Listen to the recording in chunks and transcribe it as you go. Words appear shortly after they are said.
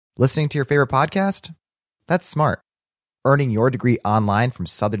Listening to your favorite podcast? That's smart. Earning your degree online from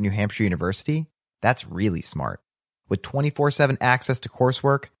Southern New Hampshire University? That's really smart. With 24/7 access to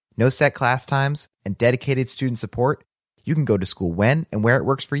coursework, no set class times, and dedicated student support, you can go to school when and where it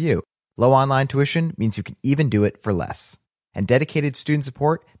works for you. Low online tuition means you can even do it for less. And dedicated student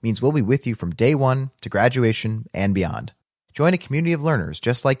support means we'll be with you from day one to graduation and beyond. Join a community of learners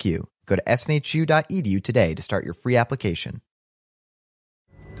just like you. Go to snhu.edu today to start your free application.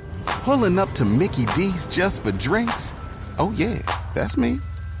 Pulling up to Mickey D's just for drinks? Oh yeah, that's me.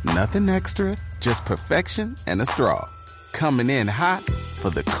 Nothing extra, just perfection and a straw. Coming in hot for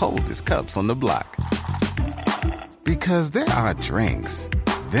the coldest cups on the block. Because there are drinks.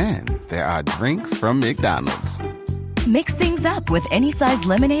 Then there are drinks from McDonald's. Mix things up with any size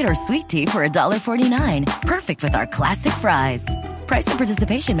lemonade or sweet tea for $1.49. Perfect with our classic fries. Price and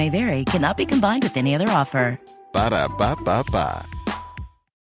participation may vary. Cannot be combined with any other offer. Ba-da-ba-ba-ba.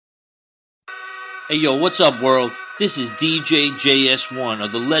 Hey yo, what's up world? This is DJ JS1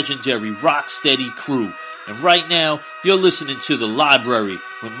 of the legendary Rocksteady crew. And right now, you're listening to The Library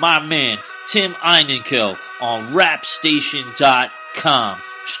with my man, Tim Einenkel on rapstation.com.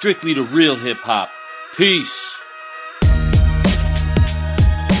 Strictly the real hip hop. Peace.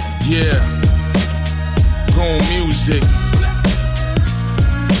 Yeah. Goon music.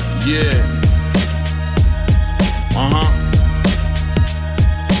 Yeah.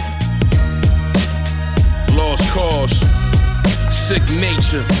 Lost cause. Sick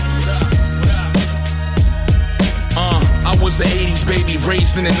nature. I was an 80s baby,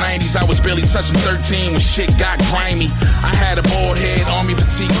 raised in the 90s. I was barely touching 13 when shit got grimy. I had a bald head, army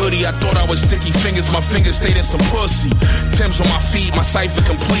fatigue hoodie. I thought I was sticky fingers, my fingers stayed in some pussy. Tim's on my feet, my cipher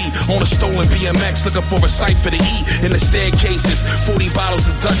complete. On a stolen BMX, looking for a cipher to eat. In the staircases, 40 bottles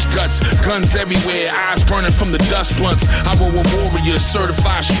of Dutch guts. Guns everywhere, eyes burning from the dust blunts. I were a warrior,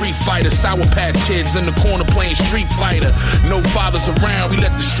 certified street fighter. Sour Patch Kids in the corner playing Street Fighter. No fathers around, we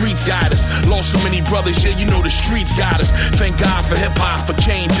let the streets guide us. Lost so many brothers, yeah, you know the streets got us. Thank God for hip-hop, for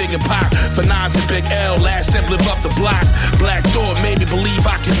Kane, Big and Pac, for Nas and Big L, last emblem up the block. Black Thought made me believe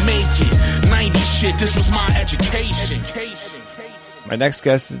I can make it. 90s shit, this was my education. My next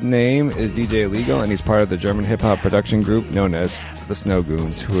guest's name is DJ Illegal, and he's part of the German hip-hop production group known as the Snow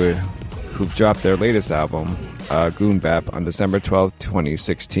Goons, who've dropped their latest album, Goon Bap, on December 12,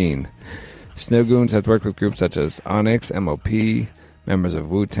 2016. Snow Goons has worked with groups such as Onyx, M.O.P., members of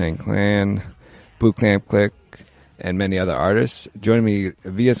Wu-Tang Clan, Boot Camp Click, and many other artists. Joining me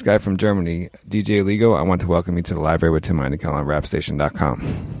via Skype from Germany, DJ Illegal. I want to welcome you to the library with Tim Einenkel on rapstation.com.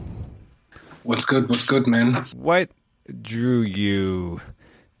 What's good, man? What drew you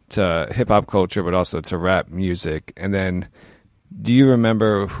to hip-hop culture, but also to rap music? And then, do you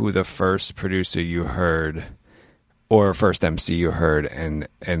remember who the first producer you heard or first MC you heard, and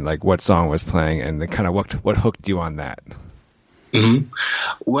like what song was playing, and then kind of what hooked you on that? Mm-hmm.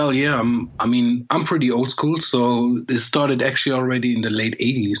 Well, yeah, I'm pretty old school, so this started actually already in the late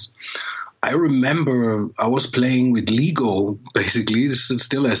 80s. I remember I was playing with Lego, basically,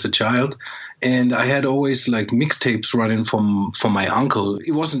 still as a child, and I had always like mixtapes running from my uncle.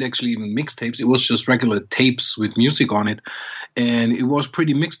 It wasn't actually even mixtapes, it was just regular tapes with music on it, and it was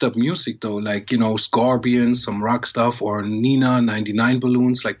pretty mixed up music though, like, you know, Scorpions, some rock stuff, or Nina, 99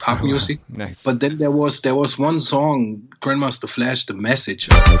 Balloons, like pop music. Nice. But then there was one song, Grandmaster Flash, The Message.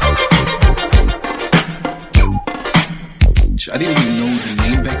 I didn't even know the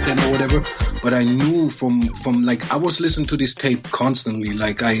name back then or whatever, but I knew from like, I was listening to this tape constantly.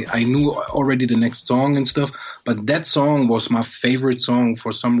 Like I knew already the next song and stuff, but that song was my favorite song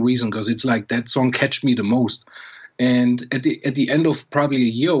for some reason, because it's like that song catched me the most. And at the end of probably a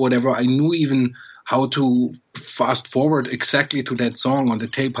year or whatever, I knew even how to fast forward exactly to that song on the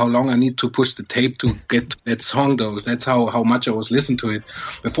tape, how long I need to push the tape to get to that song though. That's how much I was listening to it.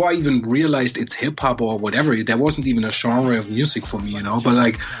 Before I even realized it's hip hop or whatever, there wasn't even a genre of music for me, you know, but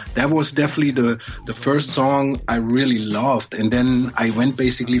like that was definitely the first song I really loved. And then I went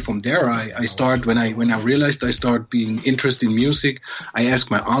basically from there. I started, when I realized I started being interested in music, I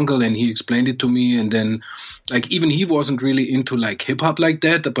asked my uncle and he explained it to me. And then like, even he wasn't really into like hip hop like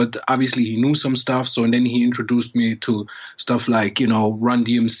that, but obviously he knew some stuff. So, and then he introduced me to stuff like, you know, Run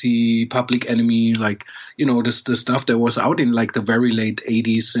DMC, Public Enemy, like, you know, the stuff that was out in like the very late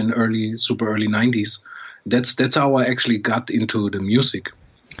 80s and super early 90s. That's how I actually got into the music.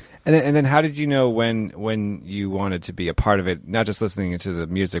 And then how did you know when you wanted to be a part of it, not just listening to the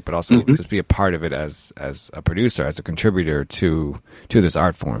music, but also just be a part of it as a producer, as a contributor to this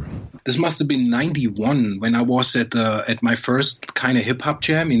art form? This must have been 91 when I was at my first kind of hip hop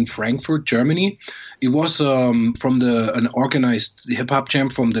jam in Frankfurt, Germany. It was from an organized hip hop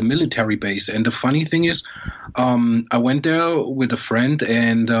jam from the military base. And the funny thing is, I went there with a friend,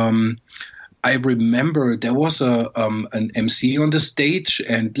 and I remember there was an MC on the stage,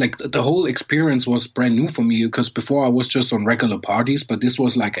 and like the whole experience was brand new for me, because before I was just on regular parties, but this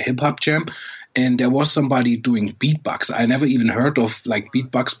was like a hip hop jam, and there was somebody doing beatbox. I never even heard of like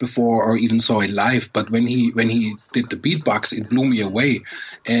beatbox before or even saw it live, but when he did the beatbox, it blew me away.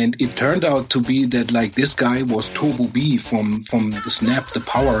 And it turned out to be that like this guy was Turbo B from the Snap the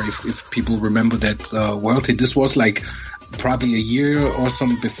Power, if people remember that world hit. This was like probably a year or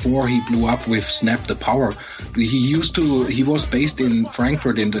some before he blew up with Snap the Power. He was based in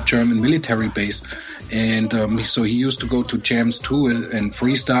Frankfurt in the German military base, and so he used to go to jams too, and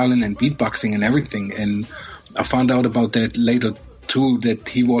freestyling and beatboxing and everything. And I found out about that later too, that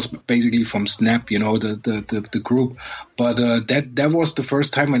he was basically from Snap, the group. But that was the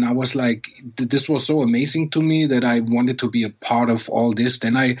first time when I was like, this was so amazing to me that I wanted to be a part of all this.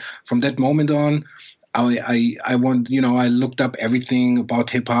 Then from that moment on, I looked up everything about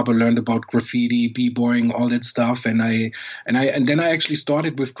hip hop. I learned about graffiti, b-boying, all that stuff, and then I actually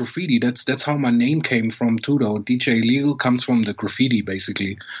started with graffiti. That's how my name came from too, though. DJ Illegal comes from the graffiti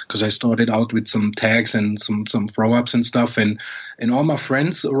basically, because I started out with some tags and some throw ups and stuff, and all my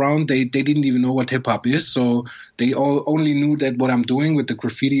friends around they didn't even know what hip hop is, so they all only knew that what I'm doing with the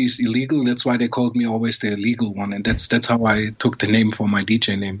graffiti is illegal. That's why they called me always the illegal one, and that's how I took the name for my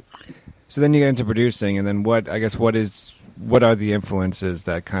DJ name. So then you get into producing, and then what are the influences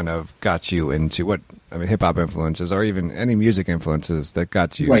that kind of got you into hip hop influences, or even any music influences that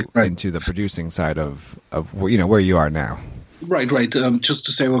got you into the producing side of where you are now? Right. Just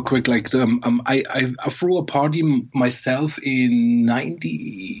to say real quick, like I threw a party myself in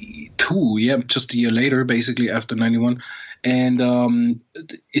 92, just a year later, basically after 91. And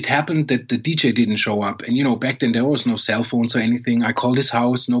it happened that the DJ didn't show up. And, back then there was no cell phones or anything. I called his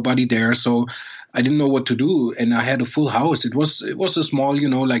house, nobody there. So I didn't know what to do. And I had a full house. It was a small,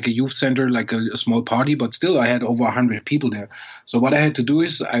 like a youth center, like a small party, but still I had over 100 people there. So what I had to do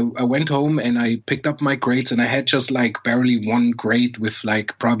is I went home and I picked up my crates, and I had just like barely one crate with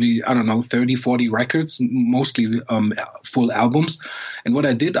like probably, 30, 40 records, mostly full albums. And what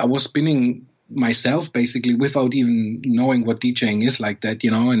I did, I was spinning myself basically without even knowing what DJing is like that,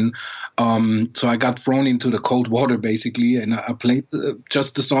 and so I got thrown into the cold water basically, and I played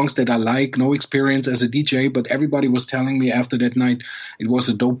just the songs that I like, no experience as a DJ, but everybody was telling me after that night it was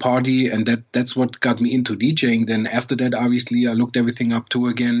a dope party, and that's what got me into DJing. Then after that, obviously I looked everything up too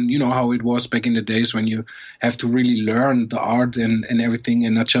again, how it was back in the days when you have to really learn the art and everything,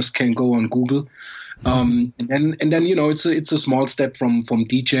 and I just can't go on Google. And then it's a small step from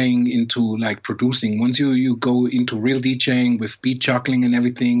DJing into like producing. Once you go into real DJing with beat juggling and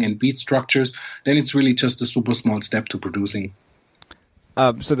everything and beat structures, then it's really just a super small step to producing.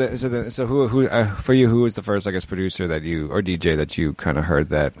 So who for you, who was the first, I guess, producer that you, or DJ that you kind of heard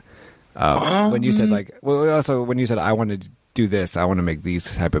that when you said also when you said I want to do this, I want to make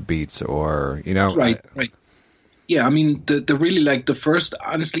these type of beats, or right. Yeah, I mean, the really like the first,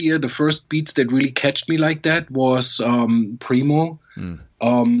 honestly, the first beats that really catched me like that was Primo,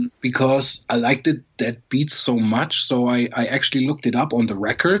 because I liked that beat so much. So I actually looked it up on the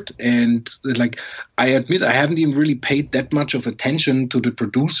record, and like I admit I haven't even really paid that much of attention to the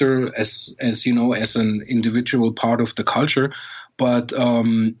producer as as an individual part of the culture. But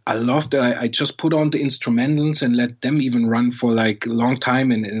I loved that I just put on the instrumentals and let them even run for like a long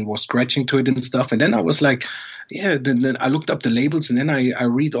time, and was scratching to it and stuff. And then I was like, then I looked up the labels, and then I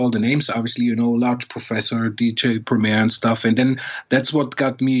read all the names, obviously, Large Professor, DJ Premier and stuff. And then that's what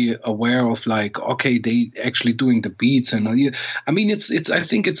got me aware of like, okay, they actually doing the beats. And I mean, I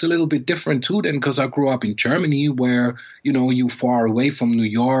think it's a little bit different too then, because I grew up in Germany where, you far away from New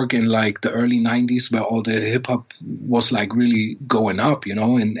York in like the early 90s where all the hip hop was like really going up,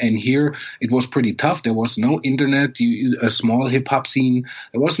 and here it was pretty tough. There was no internet, a small hip hop scene.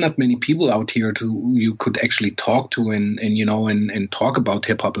 There was not many people out here who you could actually talk to and talk about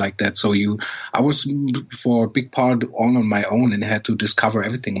hip hop like that. So I was for a big part all on my own and had to discover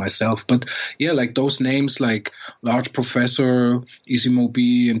everything myself. But yeah, like those names like Large Professor, Easy Mo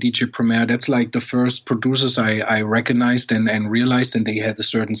B, and DJ Premier, that's like the first producers I recognized and realized, and they had a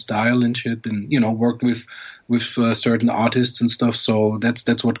certain style and shit, and worked with certain artists and stuff. So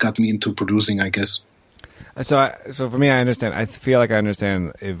that's what got me into producing, I guess. So for me, I understand. I feel like I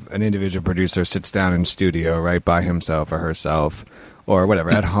understand if an individual producer sits down in studio, right, by himself or herself, or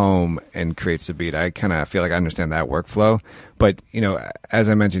whatever, at home and creates the beat. I kind of feel like I understand that workflow. But, you know, as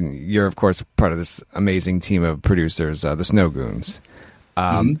I mentioned, you're, of course, part of this amazing team of producers, the Snow Goons.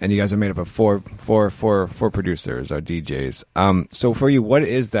 And you guys are made up of four producers or DJs. So for you, what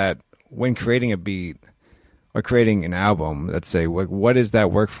is that, when creating a beat or creating an album, let's say, what is that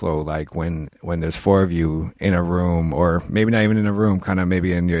workflow like when there's four of you in a room, or maybe not even in a room, kind of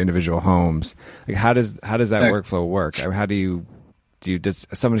maybe in your individual homes? Like, how does that workflow work? I mean, how does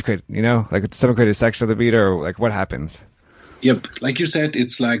someone create, you know, like someone create a section of the beat, or like what happens? Yep, like you said,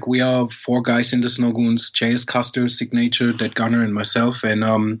 it's like we are four guys in the Snow Goons: J.S. Custer, Signature, Dead Gunner, and myself.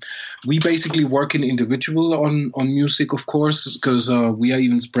 And we basically work in individual on music, of course, because we are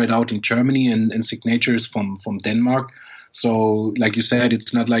even spread out in Germany, and Signature is from Denmark. So, like you said,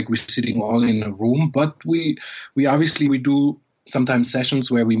 it's not like we're sitting all in a room, but we obviously do sometimes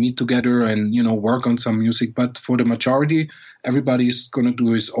sessions where we meet together and, you know, work on some music. But for the majority, everybody's going to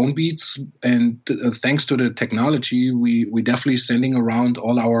do his own beats. And thanks to the technology, we definitely sending around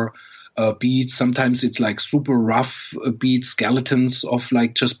all our beats. Sometimes it's like super rough beats, skeletons of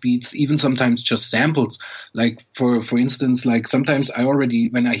like just beats, even sometimes just samples. Like for instance, like sometimes I already,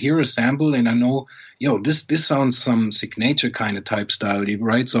 when I hear a sample and I know, yo, this sounds some Signature kind of type style,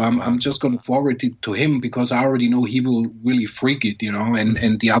 right? So I'm just going to forward it to him because I already know he will really freak it, you know,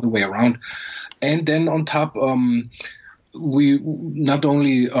 and the other way around. And then on top, we not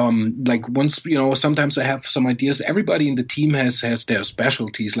only like once, you know, sometimes I have some ideas. Everybody in the team has their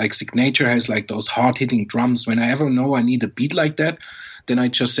specialties. Like Signature has like those hard hitting drums. When I ever know I need a beat like that, then I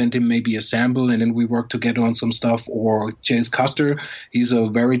just send him maybe a sample and then we work together on some stuff. Or J.S. Custer, he's a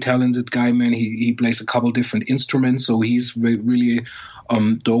very talented guy, man. He plays a couple different instruments, so he's really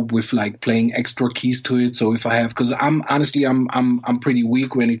dope with like playing extra keys to it. So if I have, because I'm honestly I'm pretty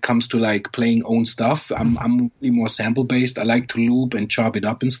weak when it comes to like playing own stuff. I'm really more sample based. I like to loop and chop it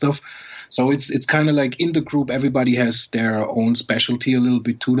up and stuff. So it's kind of like in the group, everybody has their own specialty a little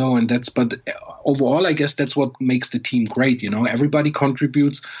bit too, though. And but overall, I guess that's what makes the team great. You know, everybody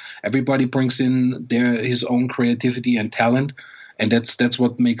contributes, everybody brings in his own creativity and talent. And that's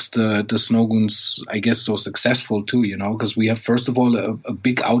what makes the Snow Goons, I guess, so successful too, you know, because we have, first of all, a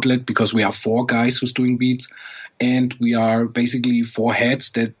big outlet because we are four guys who's doing beats, and we are basically four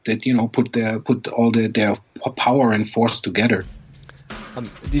heads that you know, put all their power and force together.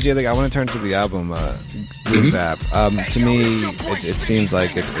 DJ, like, I want to turn to the album, Boom Bap. To me, it seems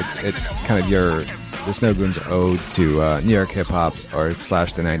like it's kind of the Snow Goons ode to New York hip hop or / the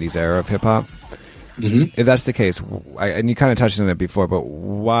 90s era of hip hop. If that's the case, and you kind of touched on it before, but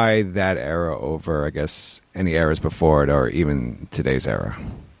why that era over, I guess, any eras before it or even today's era?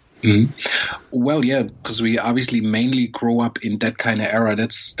 Well, yeah, because we obviously mainly grow up in that kind of era.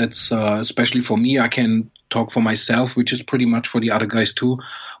 That's especially for me. I can talk for myself, which is pretty much for the other guys too.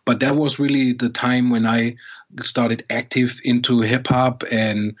 But that was really the time when I started active into hip hop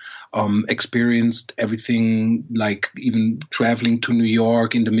and experienced everything, like even traveling to New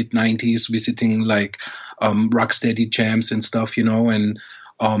York in the mid 90s, visiting like Rocksteady jams and stuff, you know, and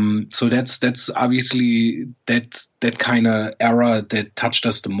so that's obviously that kind of era that touched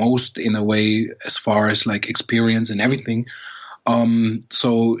us the most in a way, as far as like experience and everything.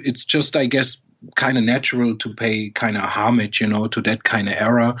 So it's just, I guess, kind of natural to pay kind of homage, you know, to that kind of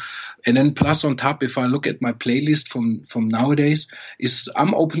era. And then plus on top, if I look at my playlist from nowadays,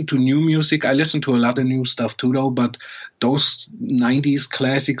 I'm open to new music. I listen to a lot of new stuff too, though, but those 90s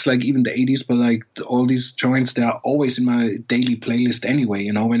classics, like even the 80s, but like all these joints, they're always in my daily playlist anyway.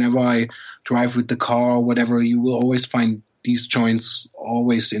 You know, whenever I drive with the car or whatever, you will always find these joints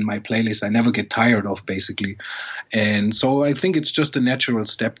always in my playlist. I never get tired of, basically. And so I think it's just a natural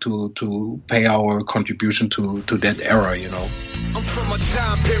step to pay our contribution to that era, you know. I'm from a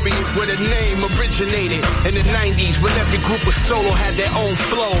time period where the name originated in the 90s, when every group of solo had their own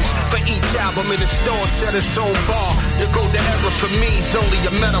flows. For each album in the store set its own bar. The golden era for me is only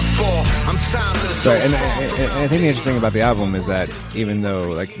a metaphor. I'm timeless. Right, and I think the interesting thing about the album is that even though,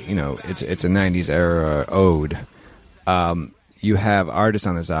 like, you know, it's a 90s era ode, you have artists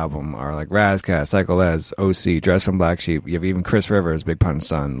on this album are like Razkat, Psycho Les, OC, Dress from Black Sheep. You have even Chris Rivers, Big Pun's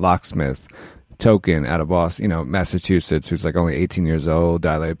son, Locksmith, Token out of Boston, you know, Massachusetts, who's like only 18 years old,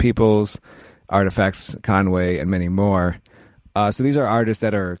 Dilated Peoples, Artifacts, Conway, and many more. So these are artists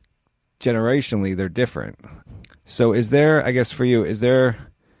that are generationally, they're different. So is there, I guess for you, is there,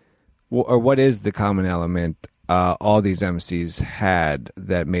 or what is the common element all these MCs had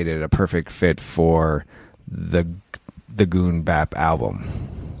that made it a perfect fit for the Goon Bap album?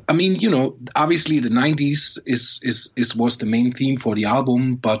 I mean, obviously the 90s was the main theme for the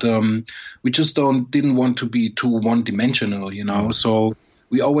album, but we just didn't want to be too one-dimensional, So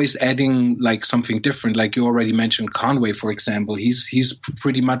we always adding like something different. Like you already mentioned Conway, for example. He's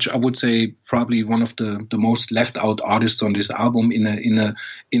pretty much, I would say, probably one of the most left out artists on this album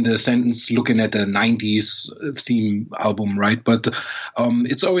in the sentence looking at the 90s theme album, right? But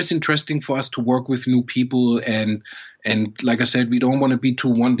it's always interesting for us to work with new people, and like I said, we don't want to be too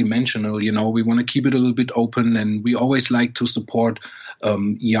one-dimensional, We want to keep it a little bit open, and we always like to support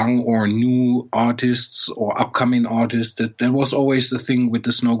young or new artists or upcoming artists. That was always the thing with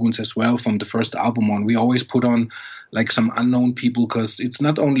the Snow Goons as well from the first album on. We always put on like some unknown people, because it's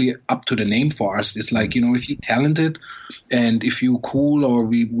not only up to the name for us. It's like, if you're talented and if you're cool, or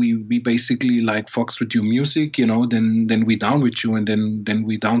we basically like fucks with your music, then we down with you, and then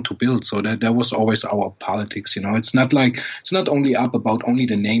we down to build. So that was always our politics, It's not only up about only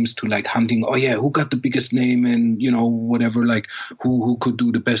the names to like hunting, oh yeah, who got the biggest name, and whatever, like who could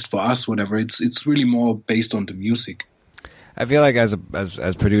do the best for us, whatever. It's really more based on the music. I feel like as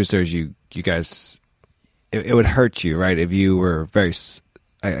producers, you guys, it would hurt you, right, if you were it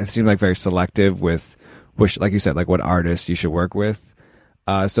seemed like very selective with which, like you said, like what artists you should work with.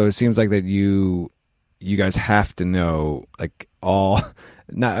 So it seems like that you guys have to know like all.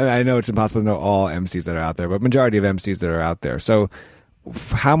 I know it's impossible to know all MCs that are out there, but majority of MCs that are out there. So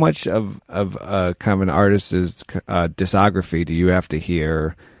how much of kind of an artist's discography do you have to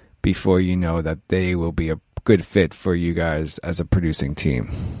hear before you know that they will be a good fit for you guys as a producing team?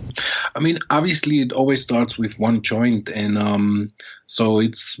 I mean, obviously it always starts with one joint, and so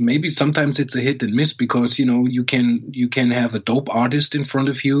it's maybe sometimes it's a hit and miss, because you can have a dope artist in front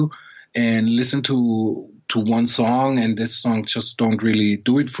of you and listen to one song, and this song just don't really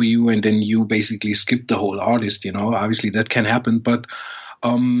do it for you, and then you basically skip the whole artist. Obviously that can happen, but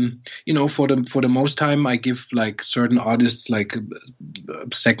for the most time, I give like certain artists like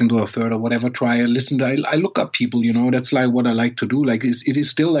a second or a third or whatever try. I look up people, that's like what I like to do. Like it is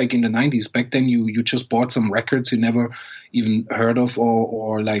still like in the 90s. Back then you just bought some records you never even heard of,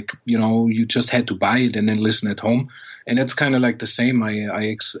 or like, you just had to buy it and then listen at home. And that's kind of like the same.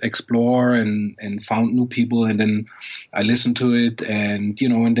 I explore and found new people, and then I listen to it, and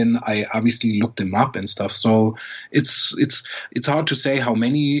and then I obviously look them up and stuff. So it's hard to say how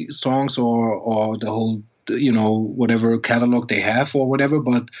many songs or the whole whatever catalog they have or whatever,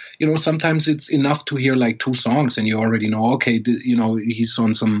 but sometimes it's enough to hear like 2 songs and you already know, okay, he's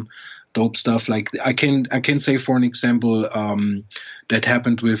on some dope stuff. Like I can say, for an example, that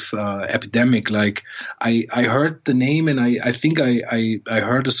happened with Epidemic. Like I heard the name, and I think I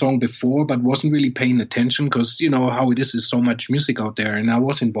heard the song before, but wasn't really paying attention, because how it is so much music out there. And I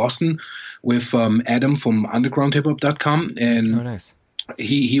was in Boston with Adam from undergroundhiphop.com, and oh, nice.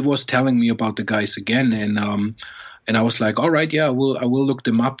 He was telling me about the guys again, and I was like, all right, yeah, I will look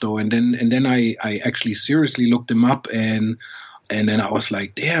them up though. And then I actually seriously looked them up, and then I was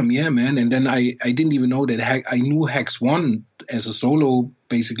like, damn, yeah, man. And then I didn't even know that I knew Hex One as a solo,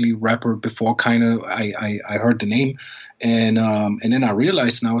 basically rapper before kind of I heard the name. And then I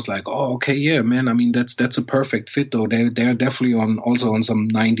realized, and I was like, oh, okay, yeah, man. I mean, that's a perfect fit though. They're definitely also on some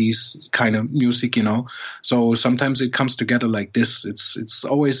 90s kind of music, So sometimes it comes together like this. It's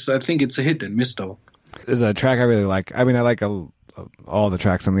always, I think it's a hit and miss though. There's a track I really like. I mean, I like all the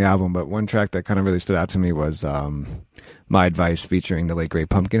tracks on the album, but one track that kind of really stood out to me was My Advice featuring the late great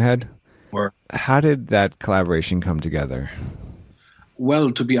Pumpkinhead. How did that collaboration come together?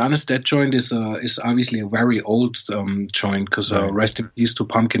 Well, to be honest, that joint is obviously a very old joint, because rest in peace to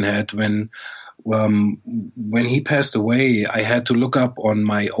Pumpkinhead. When he passed away, I had to look up on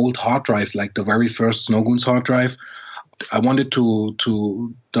my old hard drive, like the very first Snow Goons hard drive. I wanted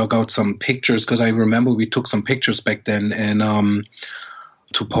to dug out some pictures, because I remember we took some pictures back then, and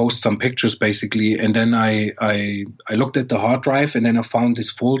to post some pictures basically. And then I looked at the hard drive, and then I found this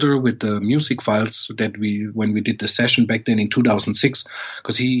folder with the music files that when we did the session back then in 2006,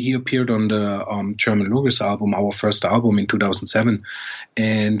 because he appeared on the German Lugis album, our first album in 2007.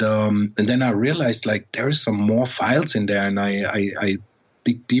 And then I realized like there is some more files in there, and I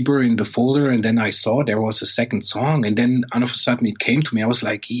dig deeper in the folder, and then I saw there was a second song, and then all of a sudden it came to me. I was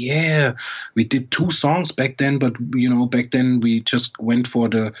like, yeah, we did 2 songs back then, but back then we just went for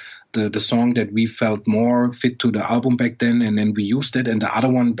the song that we felt more fit to the album back then, and then we used it, and the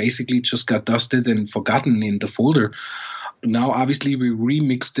other one basically just got dusted and forgotten in the folder. Now, obviously, we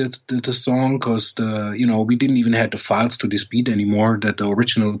remixed the song, because we didn't even have the files to this beat anymore, the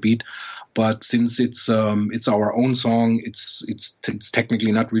original beat. But since it's our own song, it's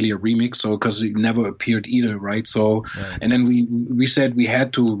technically not really a remix, so because it never appeared either, right? So, right. And then we said we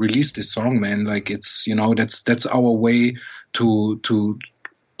had to release this song, man. Like it's, you know, that's our way to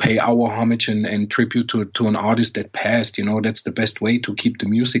pay our homage and tribute to an artist that passed. You know, that's the best way to keep the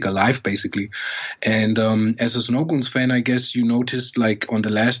music alive, basically. And as a Snow Goons fan, I guess you noticed, like, on the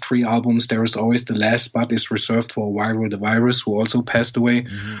last 3 albums, there is always the last spot is reserved for Viral the Virus, who also passed away.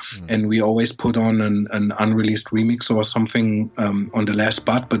 Mm-hmm. And we always put on an unreleased remix or something on the last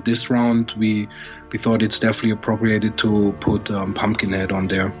spot. But this round, we thought it's definitely appropriate to put Pumpkinhead on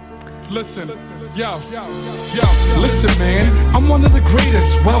there. Listen, yo, listen, man, I'm one of the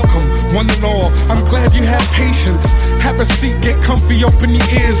greatest. Welcome, one and all. I'm glad you have patience. Have a seat, get comfy, open your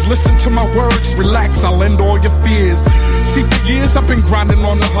ears. Listen to my words, relax, I'll end all your fears. See, for years I've been grinding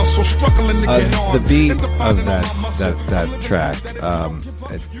on the hustle, struggling to get on. The beat of that track,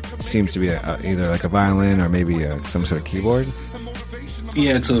 it seems to be either like a violin or maybe some sort of keyboard.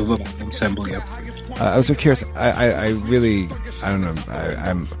 Yeah, it's a ensemble, yeah. I was so curious. I don't know.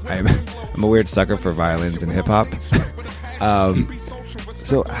 I'm a weird sucker for violins and hip hop.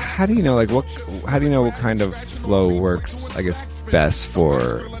 So how do you know, like, how do you know what kind of flow works, I guess, best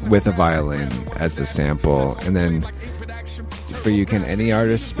with a violin as the sample? And then for you, can any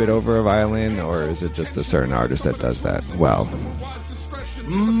artist spit over a violin, or is it just a certain artist that does that well?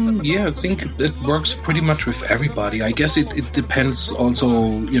 Yeah, I think it works pretty much with everybody. I guess it depends also,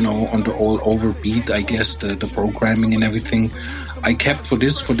 you know, on the all over beat, I guess, the programming and everything. I kept for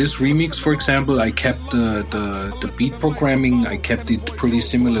this remix, for example, I kept the beat programming, I kept it pretty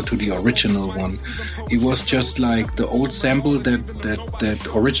similar to the original one. It was just like the old sample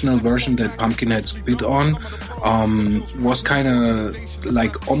that original version that Pumpkinhead spit on was kind of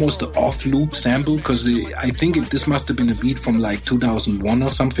like almost an off loop sample, because I think this must have been a beat from like 2001 or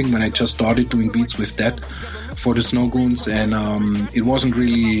something, when I just started doing beats with that for the Snow Goons, and it wasn't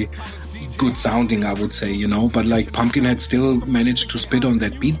really good sounding, I would say, you know, but like Pumpkinhead still managed to spit on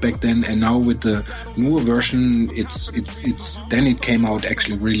that beat back then, and now with the newer version, it's then it came out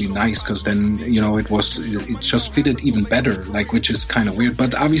actually really nice, because then, you know, it just fitted even better, like, which is kind of weird.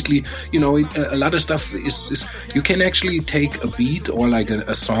 But obviously, you know, a lot of stuff is you can actually take a beat or like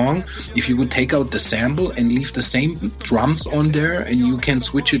a song, if you would take out the sample and leave the same drums on there, and you can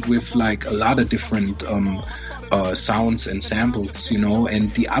switch it with like a lot of different sounds and samples, you know,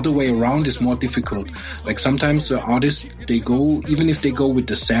 and the other way around is more difficult. Like sometimes the artists, even if they go with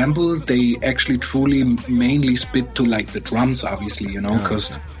the sample, they actually truly mainly spit to like the drums, obviously, you know,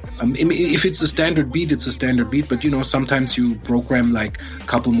 because if it's a standard beat, it's a standard beat, but, you know, sometimes you program like a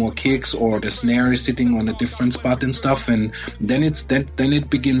couple more kicks, or the snare is sitting on a different spot and stuff, and then it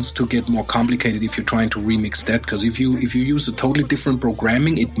begins to get more complicated if you're trying to remix that, because if you use a totally different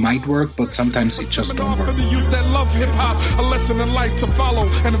programming, it might work, but sometimes it just don't work. For the youth that love hip-hop, a lesson in life to follow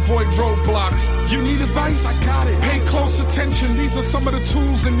and avoid roadblocks. You need advice? I got it. Pay close attention. These are some of the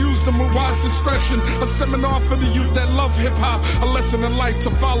tools, and use them with wise discretion. A seminar for the youth that love hip-hop, a lesson in life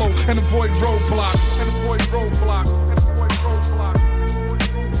to follow and avoid roadblocks.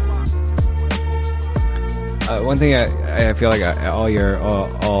 One thing I feel like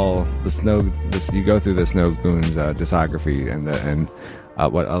you go through the Snow Goons discography, and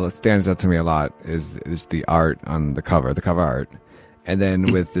what stands out to me a lot is the art on the cover art. And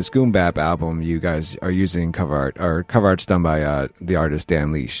then with this Goon Bap album, you guys are using cover art's done by the artist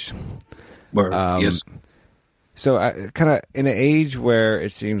Dan Leash. Yes. So kind of in an age where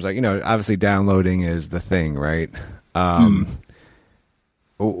it seems like, you know, obviously downloading is the thing, right?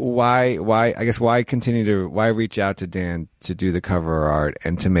 Why reach out to Dan to do the cover art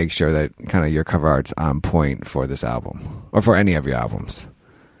and to make sure that kind of your cover art's on point for this album or for any of your albums?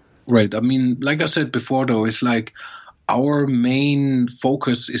 Right. I mean, like I said before, though, it's like our main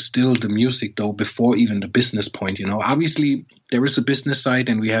focus is still the music, though, before even the business point, you know. Obviously, there is a business side,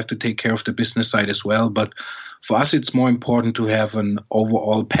 and we have to take care of the business side as well, but for us, it's more important to have an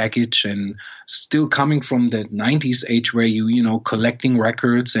overall package, and still coming from the 90s age where you know, collecting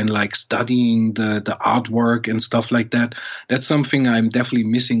records and like studying the artwork and stuff like that. That's something I'm definitely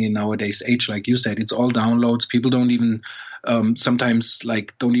missing in nowadays age. Like you said, it's all downloads. People don't even sometimes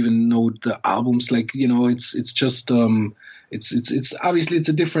like don't even know the albums. Like, you know, it's just it's obviously it's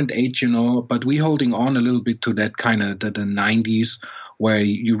a different age, you know, but we holding on a little bit to that kind of the 90s, where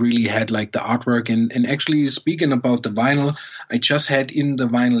you really had like the artwork. And actually, speaking about the vinyl, I just had in the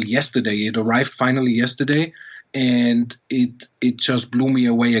vinyl yesterday. It arrived finally yesterday, and it just blew me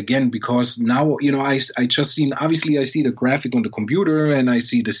away again, because now, you know, I just seen, obviously I see the graphic on the computer and I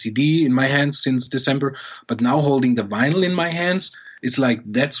see the CD in my hands since December, but now holding the vinyl in my hands, it's like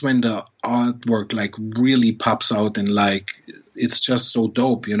that's when the artwork like really pops out, and like it's just so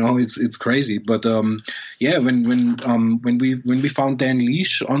dope, you know. It's crazy. But yeah, when we found Dan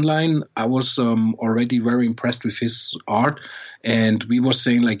Leash online, I was already very impressed with his art, and we were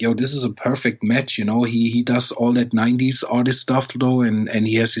saying like, yo, this is a perfect match, you know. He does all that 90s artist stuff though, and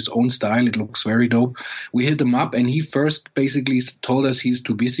he has his own style. It looks very dope. We hit him up, and he first basically told us he's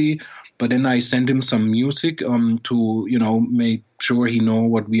too busy. But then I sent him some music to, you know, make sure he know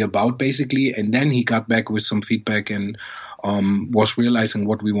what we about basically. And then he got back with some feedback and was realizing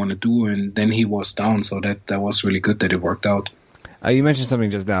what we want to do. And then he was down. So that was really good that it worked out. You mentioned something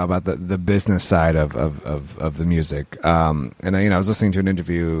just now about the business side of the music. And I was listening to an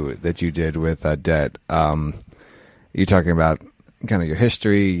interview that you did with Det. You're talking about kind of your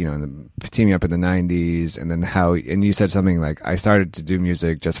history, you know, teaming up in the 90s, and then and you said something like, I started to do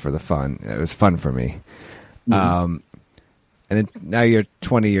music just for the fun. It was fun for me. Mm-hmm. And then now you're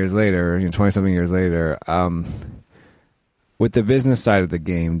 20 years later, 20-something years later, with the business side of the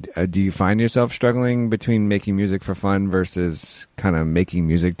game, do you find yourself struggling between making music for fun versus kind of making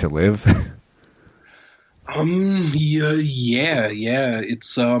music to live? Yeah.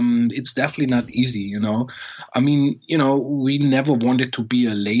 It's definitely not easy, you know. I mean, you know, we never wanted to be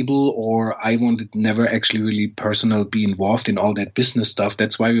a label, or I wanted never actually really personal be involved in all that business stuff.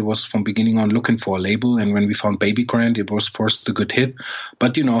 That's why we was from beginning on looking for a label. And when we found Baby Grand, it was first a good hit.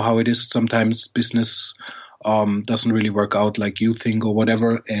 But you know how it is sometimes business doesn't really work out like you think or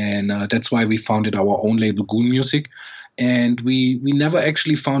whatever. And that's why we founded our own label, Goon Music. And we never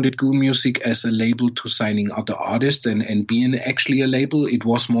actually founded Goon Music as a label to signing other artists and being actually a label. It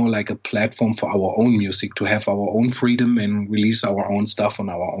was more like a platform for our own music, to have our own freedom and release our own stuff on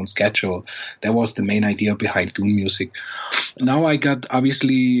our own schedule. That was the main idea behind Goon Music. Now I got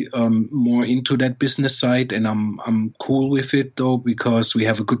obviously more into that business side, and I'm cool with it though, because we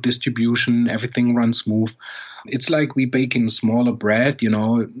have a good distribution, everything runs smooth. It's like we bake in smaller bread, you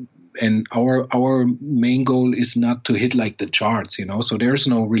know. And our main goal is not to hit like the charts, you know, so there's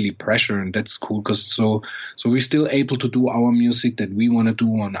no really pressure, and that's cool, because so we're still able to do our music that we want to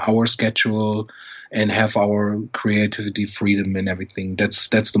do on our schedule and have our creativity freedom and everything. That's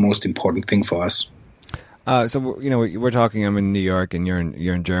the most important thing for us. So, you know, we're talking, I'm in New York and you're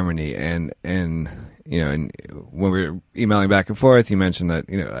in Germany, and you know, and when we were emailing back and forth, you mentioned that,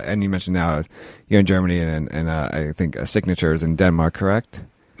 you know, and you mentioned now you're in Germany, and I think Signature is in Denmark, correct?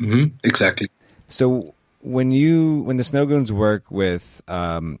 Mm-hmm, exactly. So when the Snow Goons work with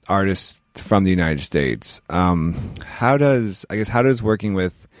artists from the United States, how does working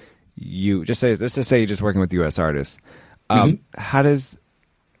with you, let's just say you're just working with U.S. artists, how does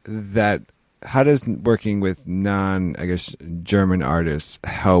working with German artists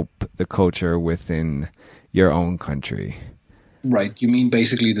help the culture within your own country? Right. You mean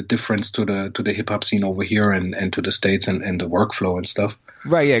basically the difference to the hip hop scene over here and to the States and the workflow and stuff?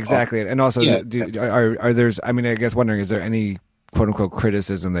 Right. Yeah. Exactly. And also, are there's? I mean, I guess wondering, is there any quote unquote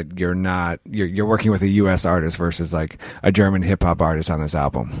criticism that you're working with a U.S. artist versus like a German hip hop artist on this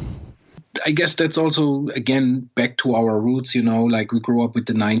album? I guess that's also, again, back to our roots, you know, like we grew up with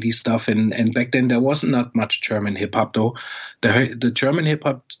the 90s stuff, and back then there wasn't not much German hip hop though. The German hip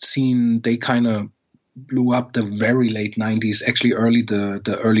hop scene, they kind of blew up the very late 90s, actually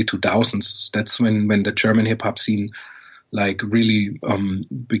the early 2000s. That's when the German hip hop scene like really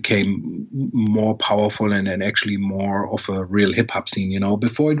became more powerful and actually more of a real hip hop scene, you know.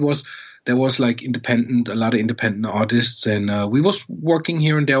 Before there was like a lot of independent artists, and we was working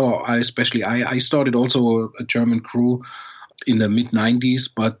here and there. I started also a German crew in the mid 90s,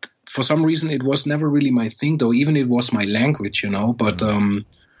 but for some reason it was never really my thing though, even it was my language, you know, but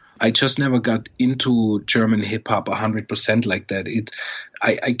I just never got into German hip hop 100% like that.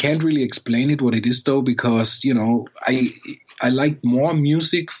 I can't really explain it what it is though, because, you know, I like more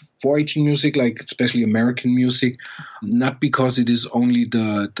music, foreign music, like especially American music, not because it is only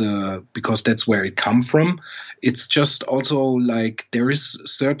because that's where it come from. It's just also like there is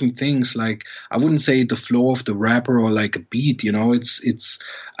certain things, like I wouldn't say the flow of the rapper or like a beat, you know. It's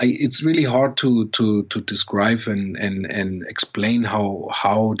really hard to describe and explain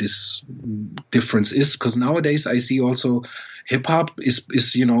how this difference is, because nowadays I see also hip hop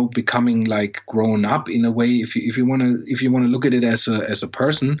is you know becoming like grown up in a way. If you want to look at it as a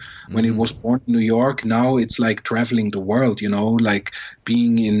person, when it was born in New York, now it's like traveling the world, you know, like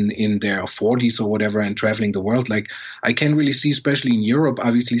being in their 40s or whatever and traveling the world. Like I can really see, especially in Europe,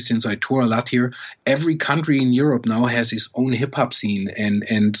 obviously since I tour a lot here, every country in Europe now has its own hip hop scene,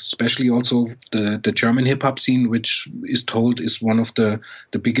 and especially also the German hip hop scene, which is told is one of the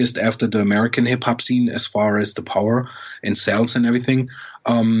biggest after the American hip hop scene as far as the power and themselves and everything.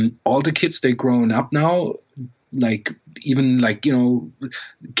 All the kids, they growing up now, like even like, you know,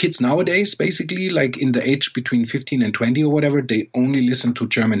 kids nowadays, basically like in the age between 15 and 20 or whatever, they only listen to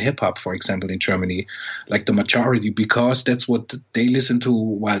German hip hop, for example, in Germany, like the majority, because that's what they listen to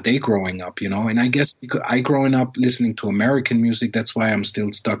while they growing up, you know. And I guess because I growing up listening to American music, that's why I'm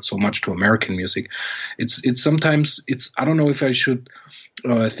still stuck so much to American music. It's sometimes I don't know if I should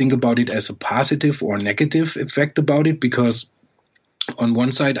think about it as a positive or negative effect about it, because on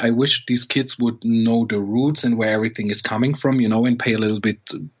one side, I wish these kids would know the roots and where everything is coming from, you know, and pay a little bit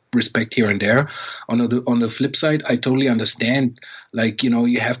respect here and there. On the flip side, I totally understand, like, you know,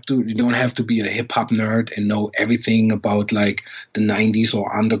 you don't have to be a hip hop nerd and know everything about like the 90s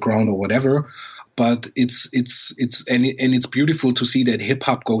or underground or whatever. But it's beautiful to see that hip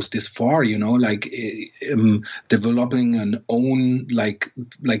hop goes this far, you know, like developing an own like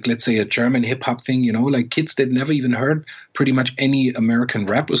let's say a German hip hop thing, you know, like kids that never even heard pretty much any American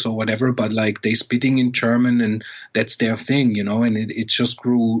rappers or whatever, but like they spitting in German and that's their thing, you know, and it just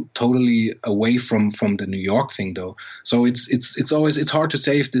grew totally away from the New York thing though. So it's hard to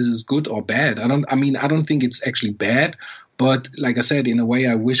say if this is good or bad. I don't think it's actually bad, but like I said, in a way,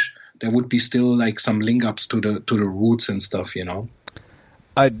 I wish there would be still like some link ups to the roots and stuff, you know.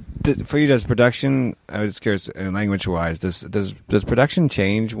 For you, does production? I was curious, language wise, does production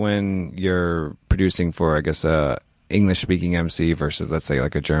change when you're producing for, I guess, a English speaking MC versus, let's say,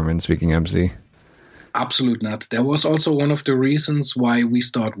 like a German speaking MC? Absolutely not. That was also one of the reasons why we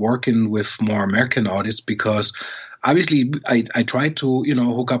start working with more American artists, because obviously I tried to, you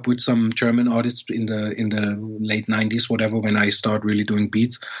know, hook up with some German artists in the late 90s, whatever, when I started really doing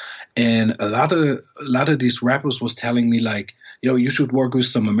beats. And a lot of these rappers was telling me like, yo, you should work with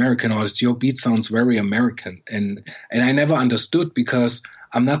some American artists. Your beat sounds very American. And I never understood, because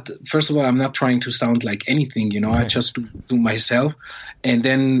I'm not trying to sound like anything, you know, I just do myself. And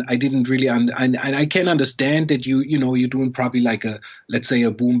then I didn't really, and I can understand that you're doing probably like let's say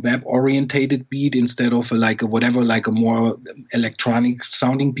a boom bap orientated beat instead of like a more electronic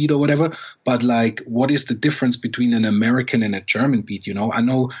sounding beat or whatever. But like, what is the difference between an American and a German beat? You know, I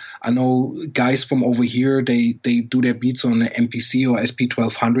know guys from over here, they do their beats on an MPC or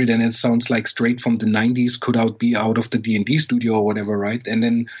SP1200 and it sounds like straight from the 90s, could be out of the D&D studio or whatever, right?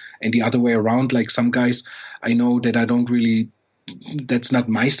 And the other way around, like some guys I know that that's not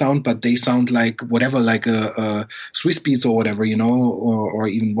my sound, but they sound like whatever, like a Swiss Beats or whatever, you know, or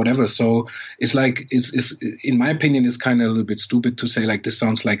even whatever. So it's like, it's in my opinion, it's kind of a little bit stupid to say like this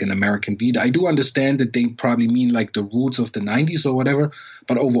sounds like an American beat. I do understand that they probably mean like the roots of the 90s or whatever,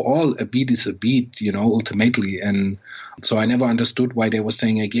 but overall a beat is a beat, you know, ultimately. And so I never understood why they were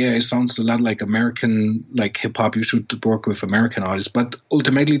saying like, yeah, it sounds a lot like American, like hip hop, you should work with American artists. But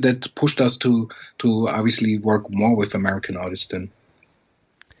ultimately that pushed us to obviously work more with American artists then.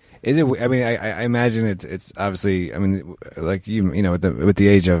 Is it? I mean, I imagine it's obviously. I mean, like you know, with the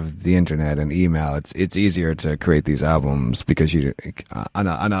age of the internet and email, it's easier to create these albums because you on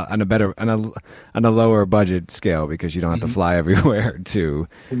a lower budget scale, because you don't have to fly everywhere to.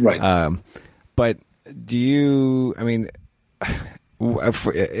 Right. But do you? I mean,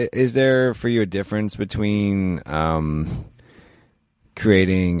 is there for you a difference between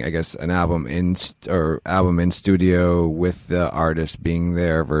creating, I guess, an album in studio with the artist being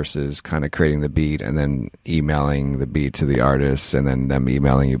there versus kind of creating the beat and then emailing the beat to the artist and then them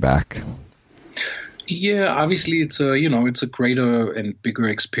emailing you back? Yeah, obviously it's a greater and bigger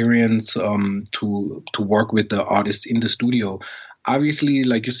experience to work with the artist in the studio. Obviously,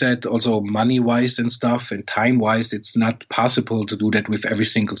 like you said, also money-wise and stuff and time-wise, it's not possible to do that with every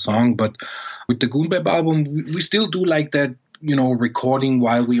single song. But with the Goon Bap album, we still do like that, you know, recording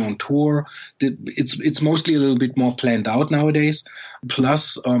while we on tour. It's mostly a little bit more planned out nowadays.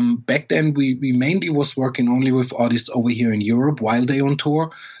 Plus, back then we mainly was working only with artists over here in Europe while they on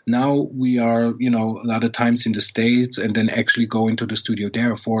tour. Now we are, you know, a lot of times in the States and then actually go into the studio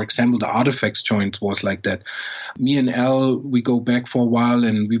there. For example, the Artifacts joint was like that. Me and Al, we go back for a while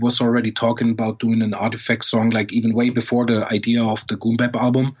and we was already talking about doing an Artifacts song, like even way before the idea of the Goon Bap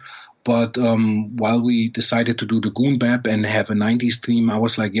album. But while we decided to do the Goon Bap and have a 90s theme, I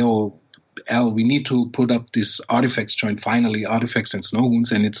was like, yo, Al, we need to put up this Artifacts joint finally, Artifacts and Snow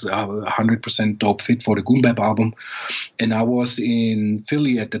Goons, and it's a 100% dope fit for the Goon Bap album. And I was in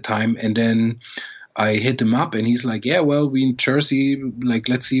Philly at the time, and then I hit him up and he's like, yeah, well, we in Jersey, like,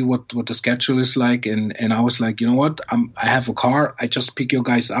 let's see what the schedule is like. And I was like, you know what? I have a car. I just pick your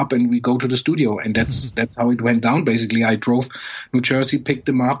guys up and we go to the studio. And that's how it went down. Basically, I drove New Jersey, picked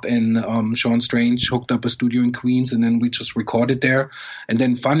them up, and Sean Strange hooked up a studio in Queens, and then we just recorded there. And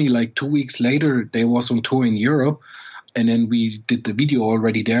then funny, like 2 weeks later, they was on tour in Europe. And then we did the video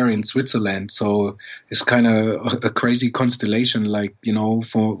already there in Switzerland. So it's kind of a crazy constellation, like, you know,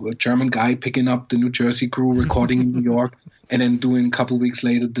 for a German guy picking up the New Jersey crew, recording in New York, and then doing a couple of weeks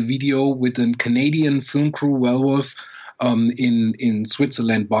later the video with a Canadian film crew, Werewolf, in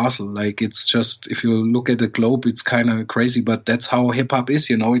Switzerland, Basel. Like, it's just, if you look at the globe, it's kind of crazy, but that's how hip hop is,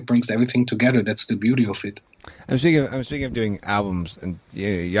 you know, it brings everything together. That's the beauty of it. I'm speaking of doing albums, and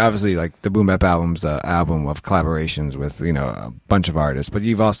you obviously, like, the Boom Bap album's an album of collaborations with, you know, a bunch of artists, but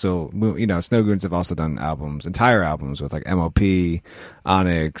you've also, you know, Snow Goons have also done entire albums with, like, MOP,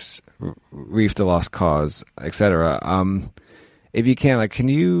 Onyx, Reef the Lost Cause, etc. If you can, like, can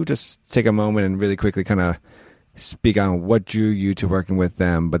you just take a moment and really quickly kind of speak on what drew you to working with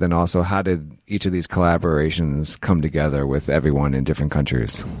them, but then also how did each of these collaborations come together with everyone in different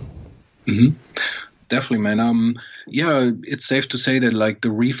countries? Mm-hmm. Definitely, man. Yeah, it's safe to say that, like, the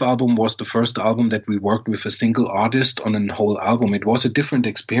Reef album was the first album that we worked with a single artist on a whole album. It was a different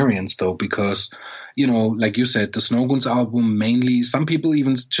experience, though, because, you know, like you said, the Snow Goons album, mainly, some people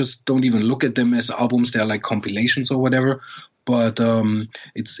even just don't even look at them as albums. They're like compilations or whatever. But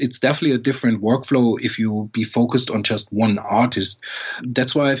it's definitely a different workflow if you be focused on just one artist.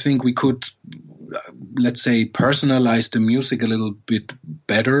 That's why I think we could, let's say, personalize the music a little bit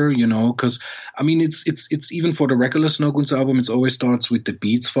better, you know, because, I mean, it's even for the regular Snow Goons album, it always starts with the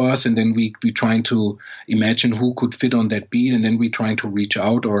beats for us, and then we trying to imagine who could fit on that beat, and then we trying to reach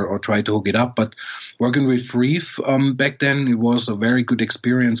out or try to hook it up. But working with Reef back then, it was a very good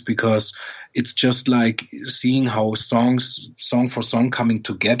experience, because it's just like seeing how song for song coming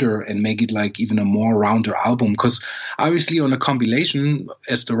together and make it like even a more rounder album. Because obviously on a compilation,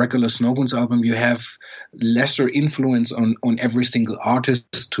 as the regular Snow Goons album, you have lesser influence on every single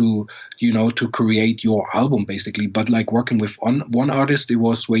artist to, you know, to create your album basically. But like working with one artist, it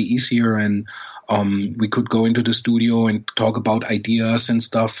was way easier, and we could go into the studio and talk about ideas and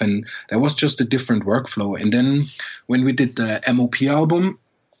stuff, and that was just a different workflow. And then when we did the MOP album,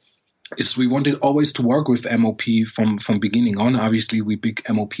 we wanted always to work with MOP from beginning on. Obviously, we big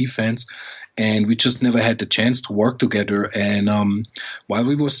MOP fans, and we just never had the chance to work together. And while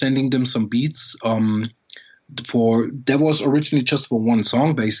we were sending them some beats, that was originally just for one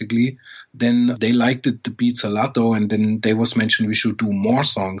song, basically. Then they liked the beats a lot, though, and then they was mentioned we should do more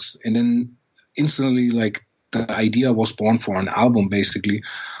songs. And then instantly, like, the idea was born for an album, basically.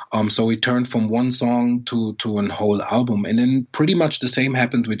 So it turned from one song to a whole album. And then pretty much the same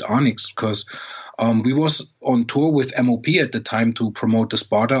happened with Onyx, because we was on tour with MOP at the time to promote the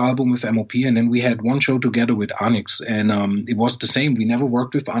Sparta album with MOP. And then we had one show together with Onyx. And it was the same. We never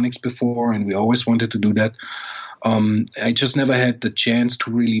worked with Onyx before, and we always wanted to do that. I just never had the chance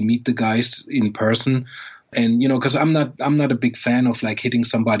to really meet the guys in person. And, you know, because I'm not a big fan of, like, hitting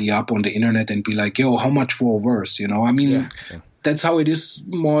somebody up on the internet and be like, yo, how much for a verse? You know, I mean, yeah. That's how it is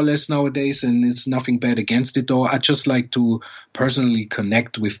more or less nowadays, and it's nothing bad against it, though. I just like to personally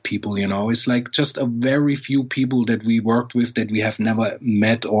connect with people, you know. It's like just a very few people that we worked with that we have never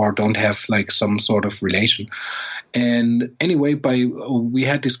met or don't have, like, some sort of relation. And anyway, we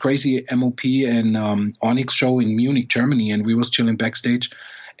had this crazy MOP and Onyx show in Munich, Germany, and we was chilling backstage.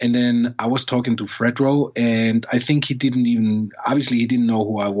 And then I was talking to Fredro, and I think he didn't know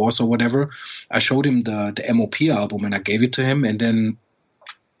who I was or whatever. I showed him the MOP album, and I gave it to him. And then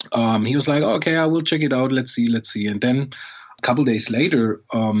he was like, okay, I will check it out. Let's see. And then a couple days later,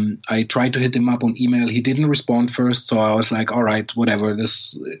 I tried to hit him up on email. He didn't respond first. So I was like, all right, whatever.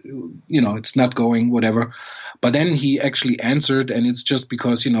 This, you know, it's not going, whatever. But then he actually answered, and it's just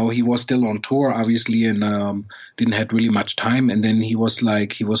because, you know, he was still on tour, obviously, and didn't have really much time. And then he was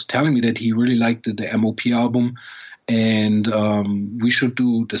telling me that he really liked the MOP album, and we should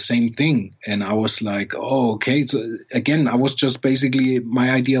do the same thing. And I was like, oh, okay. So again, I was just basically, my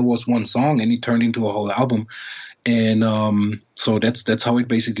idea was one song, and it turned into a whole album. And so that's how it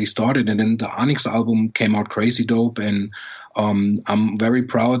basically started. And then the Onyx album came out crazy dope, and I'm very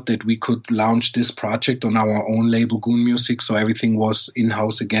proud that we could launch this project on our own label, Goon Music. So everything was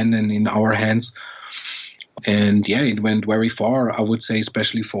in-house again and in our hands. And yeah, it went very far, I would say,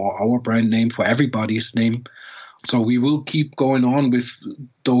 especially for our brand name, for everybody's name. So we will keep going on with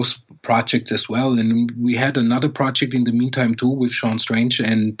those projects as well. And we had another project in the meantime too with Sean Strange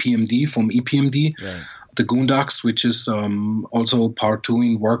and PMD from EPMD. Right. The Goondocks, which is also part 2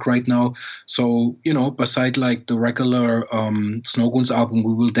 in work right now. So, you know, beside like the regular Snow Goons album,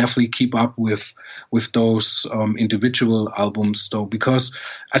 we will definitely keep up with those individual albums, though, because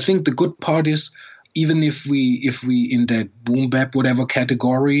I think the good part is, even if we in that boom bap whatever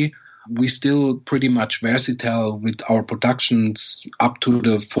category, we still pretty much versatile with our productions up to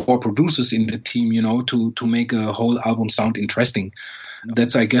the 4 producers in the team, to make a whole album sound interesting.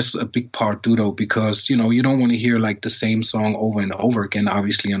 That's, I guess, a big part too, though, because, you don't want to hear like the same song over and over again,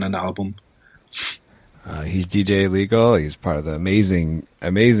 obviously, on an album. He's DJ Illegal. He's part of the amazing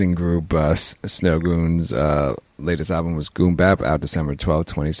group Snow Goons. Latest album was Goon Bap, out December 12,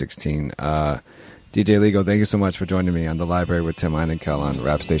 2016. DJ Illegal, thank you so much for joining me on The Library with Tim Einenkel on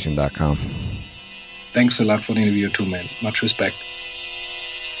rapstation.com. Thanks a lot for the interview too, man. Much respect.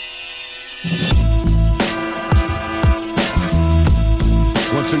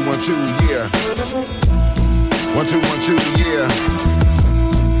 1 2 1 2, yeah. 1 2 1 2, yeah.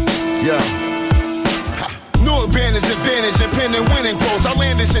 Yeah. No advantage, and pen and winning quotes. I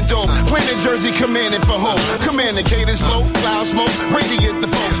land this in dope. Planet Jersey, commanding for hope. Commanding cadence, flow, cloud smoke, radiate the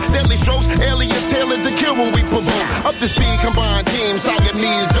folks. Deadly strokes, aliens tailored to kill when we provoke. Up to speed, combined teams,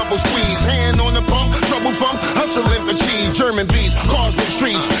 Siamese, double squeeze. Hand on the pump, trouble funk, hustling for cheese. German beats, cosmic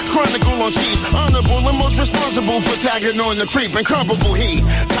streets, chronicle on sheets. Honorable and most responsible for tagging on the creep. Incomparable heat,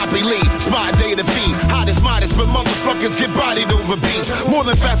 top elite, spot data feed. Hottest, modest, but motherfuckers get bodied over beats. More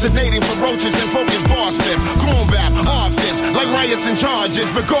than fascinating for roaches and focused bar sniff. Goon Bap, office, like riots and charges.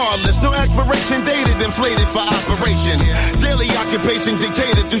 Regardless, no expiration dated, inflated for operation. Daily occupation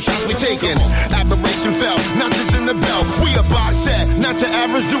dictated through shots we taken. Aberration fell, not just in the belt. We a box set, not the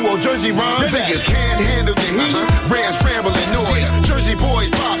average duo. Jersey rhyme niggas can't handle the heat. Rants, rambling noise. Jersey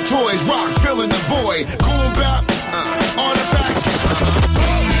boys, pop toys, rock filling the void. Goon Bap, artifacts.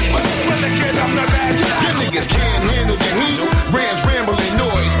 You niggas can't handle the heat. Rants, rambling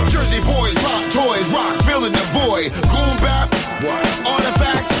noise. Jersey boys, pop toys, rock filling the void. Goon Bap,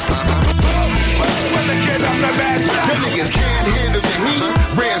 artifacts. You niggas can't handle the heat.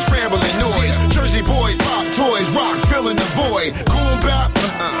 Rants, rambling noise. Jersey boys, pop toys, rock filling the void. Goon Bap,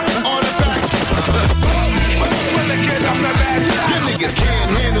 artifacts. You niggas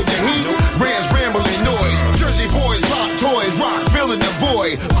can't handle the heat. Rants, rambling noise. Jersey boys, pop toys, rock filling the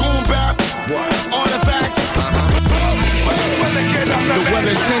void. Goon Bap, artifacts. The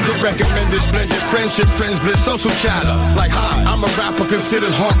well-intended, recommended, splendid friendship, friends, bliss, social chatter. Like, hi, I'm a rapper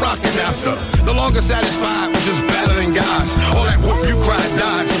considered hard rockin' after. No longer satisfied with just battling guys. All that whoop you cry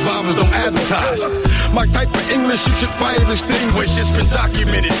died, survivors don't advertise. My type of English you should fire distinguish. It's been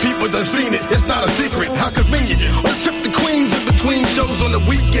documented, people done seen it. It's not a secret, how convenient. On trip to Queens in between shows on the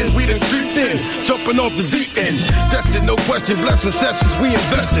weekend. We done creeped in, jumping off the deep end. Tested, no question, blessing sessions we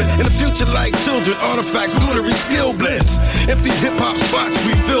invested. In the future like children, artifacts, culinary skill blends. Empty hip-hop spots,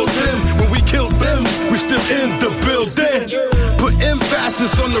 we filled them. When we killed them, we still in the building. Put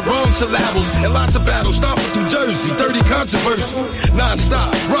emphasis on the wrong syllables. And lots of battles, stomping through Jersey. Dirty controversy,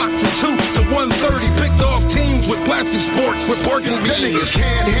 non-stop. Rock from 2 to 1:30. Picked off teams with plastic sports, with pork and beef. Niggas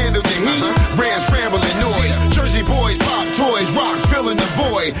can't handle the heat. Rants, rambling noise. Jersey boys, pop toys, rock filling the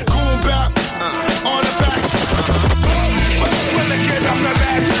void. Goon Bap, artifacts.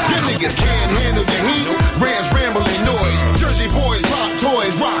 You niggas can't handle the heat. Rants, rambling noise. Jersey boys, pop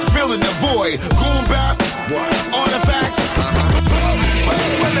toys, rock filling the void. Goon Bap, artifacts.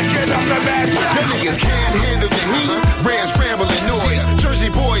 You niggas can't handle the heat. Rants, rambling noise. Jersey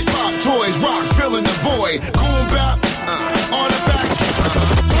boys, pop toys, rock filling the void. Goon Bap, artifacts.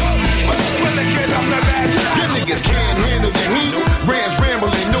 You niggas can't handle the heat. Rants,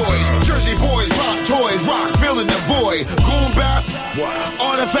 rambling noise. Jersey boys, pop toys, rock filling the void. Goon Bap,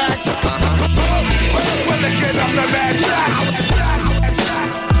 artifacts.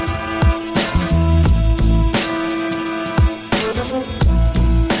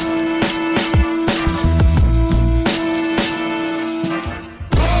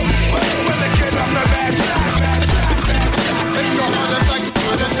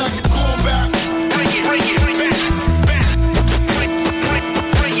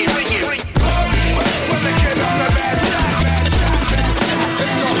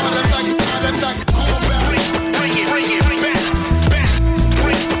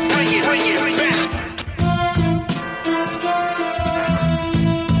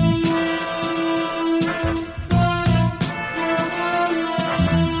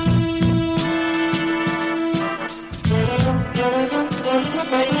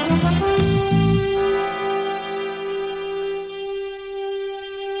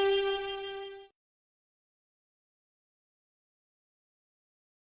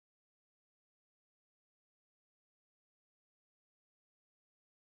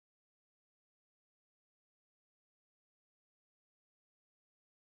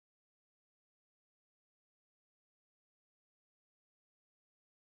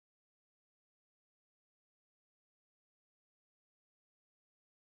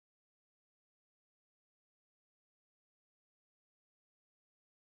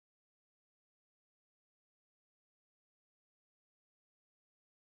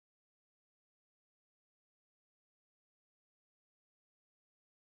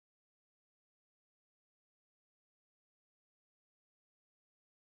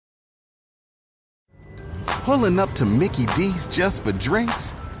 Pulling up to Mickey D's just for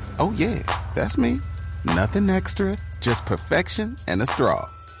drinks? Oh yeah, that's me. Nothing extra, just perfection and a straw.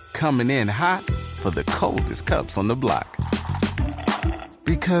 Coming in hot for the coldest cups on the block.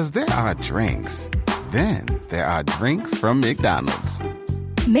 Because there are drinks. Then there are drinks from McDonald's.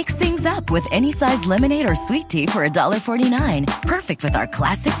 Mix things up with any size lemonade or sweet tea for $1.49. Perfect with our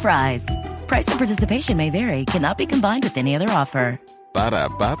classic fries. Price and participation may vary. Cannot be combined with any other offer.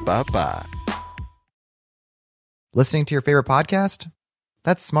 Ba-da-ba-ba-ba. Listening to your favorite podcast?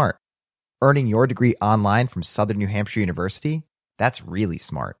 That's smart. Earning your degree online from Southern New Hampshire University? That's really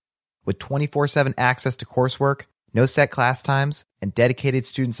smart. With 24/7 access to coursework, no set class times, and dedicated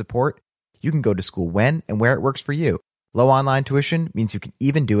student support, you can go to school when and where it works for you. Low online tuition means you can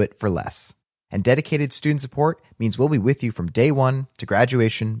even do it for less. And dedicated student support means we'll be with you from day one to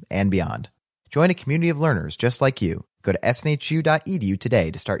graduation and beyond. Join a community of learners just like you. Go to snhu.edu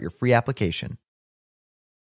today to start your free application.